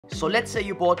So let's say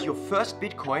you bought your first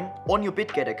Bitcoin on your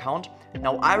BitGet account.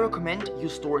 Now I recommend you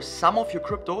store some of your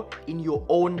crypto in your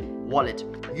own wallet.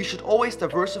 You should always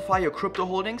diversify your crypto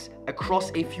holdings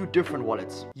across a few different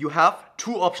wallets. You have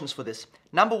two options for this.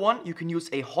 Number one, you can use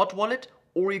a hot wallet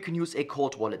or you can use a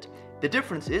cold wallet. The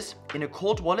difference is, in a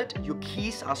cold wallet, your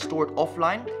keys are stored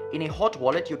offline. In a hot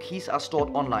wallet, your keys are stored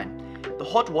online. The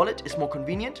hot wallet is more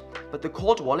convenient, but the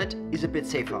cold wallet is a bit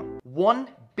safer. One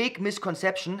big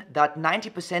misconception that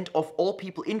 90% of all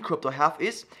people in crypto have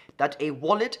is that a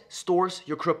wallet stores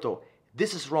your crypto.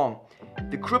 This is wrong.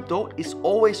 The crypto is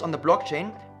always on the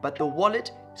blockchain, but the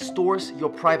wallet stores your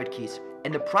private keys.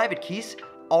 And the private keys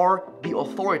are the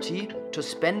authority to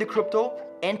spend the crypto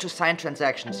and to sign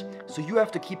transactions. So you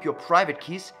have to keep your private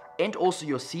keys and also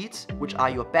your seeds, which are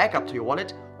your backup to your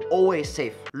wallet, always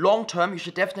safe. Long term, you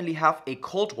should definitely have a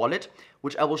cold wallet,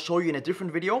 which I will show you in a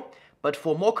different video. But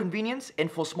for more convenience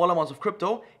and for small amounts of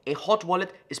crypto, a hot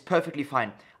wallet is perfectly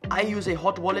fine. I use a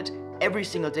hot wallet every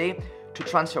single day to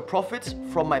transfer profits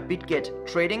from my BitGet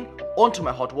trading onto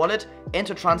my hot wallet and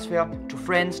to transfer to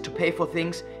friends, to pay for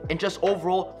things, and just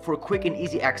overall for quick and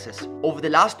easy access. Over the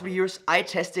last 3 years, I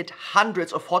tested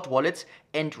hundreds of hot wallets,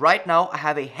 and right now I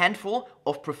have a handful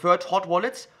of preferred hot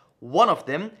wallets. One of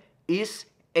them is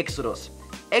Exodus.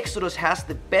 Exodus has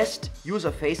the best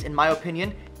user face in my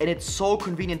opinion, and it's so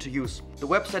convenient to use. The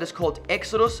website is called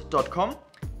exodus.com.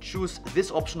 Choose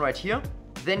this option right here.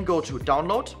 Then go to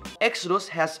download. Exodus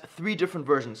has 3 different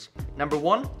versions. Number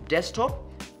 1, desktop,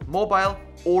 mobile,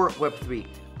 or Web3.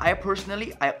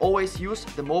 I always use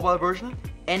the mobile version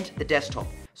and the desktop.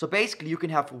 So basically you can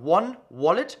have one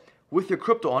wallet with your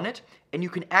crypto on it, and you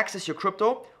can access your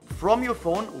crypto from your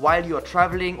phone while you are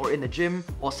traveling or in the gym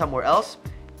or somewhere else.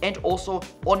 And also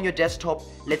on your desktop,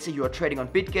 let's say you are trading on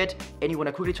BitGet and you want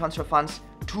to quickly transfer funds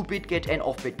to BitGet and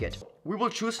off BitGet. We will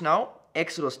choose now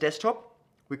Exodus desktop.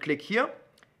 We click here.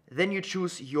 Then you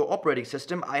choose your operating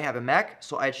system. I have a Mac,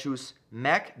 so I choose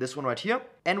Mac, this one right here.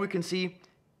 And we can see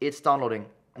it's downloading.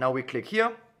 Now we click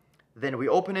here, then we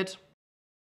open it.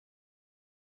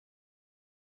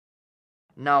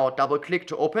 Now double click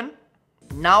to open.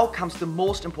 Now comes the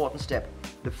most important step.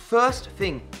 The first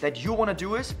thing that you want to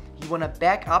do is you want to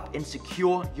back up and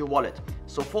secure your wallet.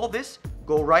 So for this,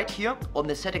 go right here on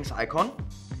the settings icon,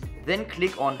 then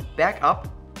click on backup.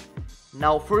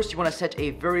 Now first you want to set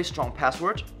a very strong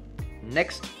password.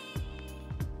 Next.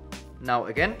 Now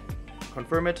again,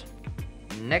 confirm it.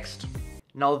 Next.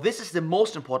 Now this is the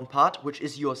most important part, which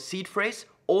is your seed phrase,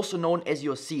 also known as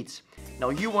your seeds. Now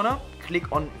you want to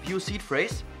click on view seed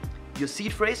phrase. Your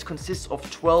seed phrase consists of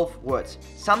 12 words,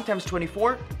 sometimes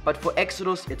 24, but for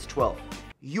Exodus it's 12.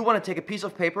 You want to take a piece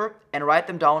of paper and write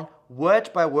them down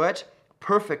word by word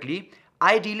perfectly.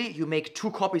 Ideally, you make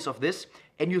 2 copies of this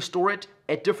and you store it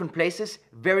at different places,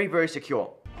 very, very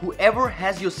secure. Whoever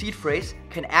has your seed phrase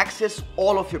can access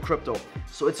all of your crypto.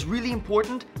 So it's really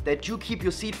important that you keep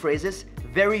your seed phrases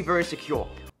very, very secure.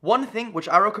 One thing which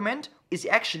I recommend is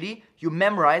actually you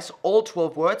memorize all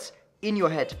 12 words in your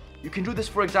head. You can do this,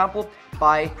 for example,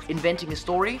 by inventing a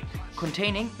story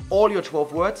containing all your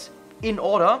 12 words in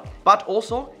order, but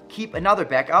also keep another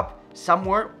backup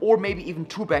somewhere, or maybe even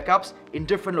 2 backups in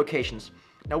different locations.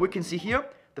 Now we can see here,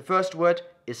 the first word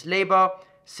is labor,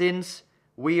 since,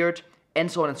 weird,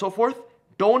 and so on and so forth.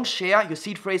 Don't share your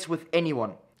seed phrase with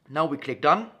anyone. Now we click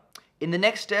done. In the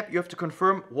next step, you have to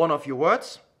confirm one of your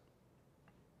words.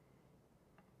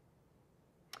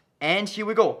 And here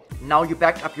we go. Now you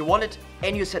backed up your wallet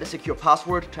and you set a secure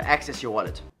password to access your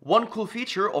wallet. One cool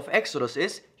feature of Exodus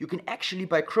is you can actually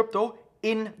buy crypto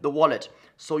in the wallet.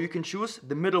 So you can choose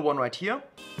the middle one right here.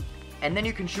 And then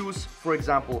you can choose, for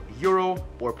example, euro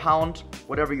or pound,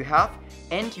 whatever you have.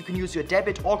 And you can use your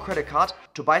debit or credit card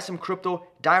to buy some crypto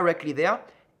directly there.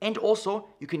 And also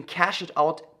you can cash it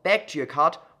out back to your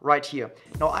card right here.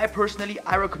 Now I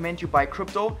recommend you buy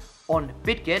crypto on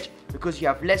BitGet because you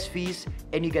have less fees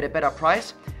and you get a better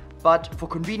price. But for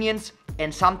convenience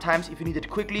and sometimes if you need it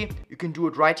quickly, you can do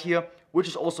it right here, which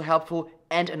is also helpful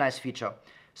and a nice feature.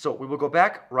 So we will go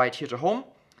back right here to home.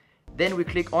 Then we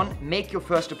click on make your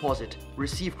first deposit,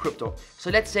 receive crypto. So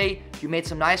let's say you made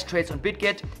some nice trades on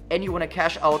BitGet and you want to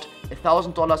cash out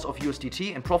 $1,000 of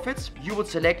USDT in profits. You would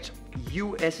select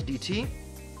USDT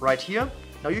right here.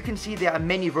 Now you can see there are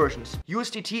many versions.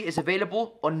 USDT is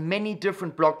available on many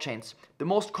different blockchains. The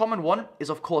most common one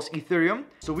is of course Ethereum.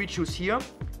 So we choose here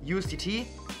USDT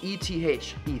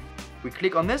ETH. We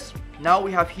click on this. Now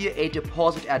we have here a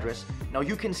deposit address. Now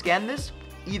you can scan this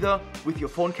either with your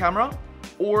phone camera,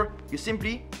 or you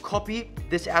simply copy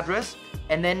this address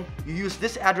and then you use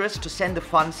this address to send the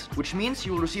funds, which means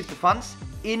you will receive the funds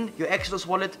in your Exodus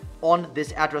wallet on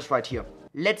this address right here.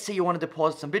 Let's say you want to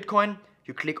deposit some Bitcoin,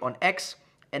 you click on X,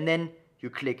 and then you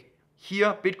click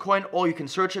here, Bitcoin, or you can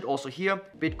search it also here,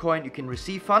 Bitcoin. You can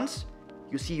receive funds,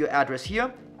 you see your address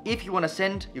here. If you want to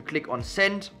send, you click on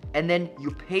send, and then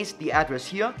you paste the address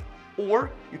here,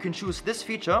 or you can choose this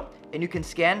feature and you can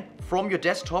scan from your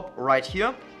desktop right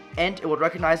here, and it will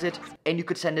recognize it, and you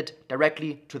could send it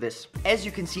directly to this. As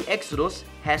you can see, Exodus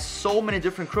has so many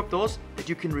different cryptos that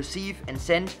you can receive and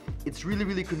send. It's really,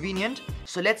 really convenient.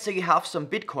 So let's say you have some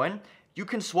Bitcoin, you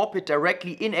can swap it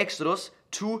directly in Exodus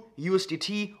to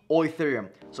USDT or Ethereum.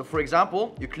 So for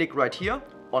example, you click right here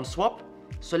on swap.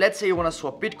 So let's say you want to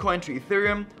swap Bitcoin to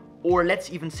Ethereum, or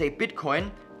let's even say Bitcoin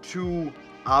to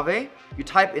Aave. You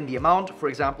type in the amount, for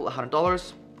example,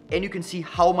 $100, and you can see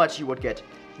how much you would get.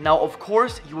 Now, of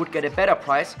course, you would get a better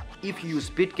price if you use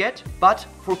BITGET, but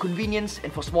for convenience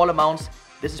and for small amounts,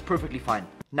 this is perfectly fine.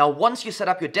 Now, once you set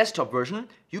up your desktop version,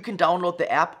 you can download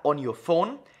the app on your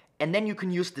phone, and then you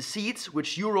can use the seeds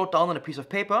which you wrote down on a piece of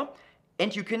paper,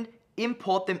 and you can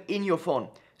import them in your phone.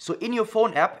 So in your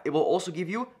phone app, it will also give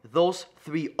you those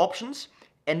 3 options,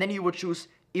 and then you would choose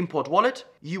import wallet.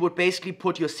 You would basically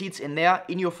put your seeds in there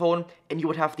in your phone, and you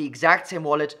would have the exact same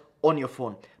wallet on your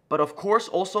phone. But of course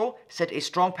also set a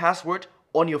strong password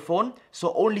on your phone,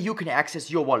 so only you can access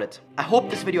your wallet. I hope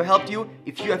this video helped you.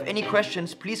 If you have any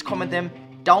questions, please comment them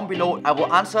down below. I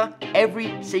will answer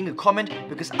every single comment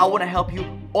because I want to help you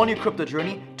on your crypto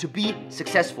journey to be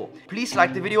successful. Please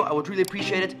like the video, I would really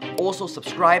appreciate it. Also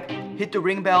subscribe, hit the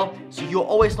ring bell so you're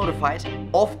always notified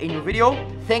of a new video.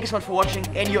 Thank you so much for watching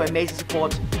and your amazing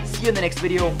support. See you in the next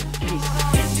video. Peace.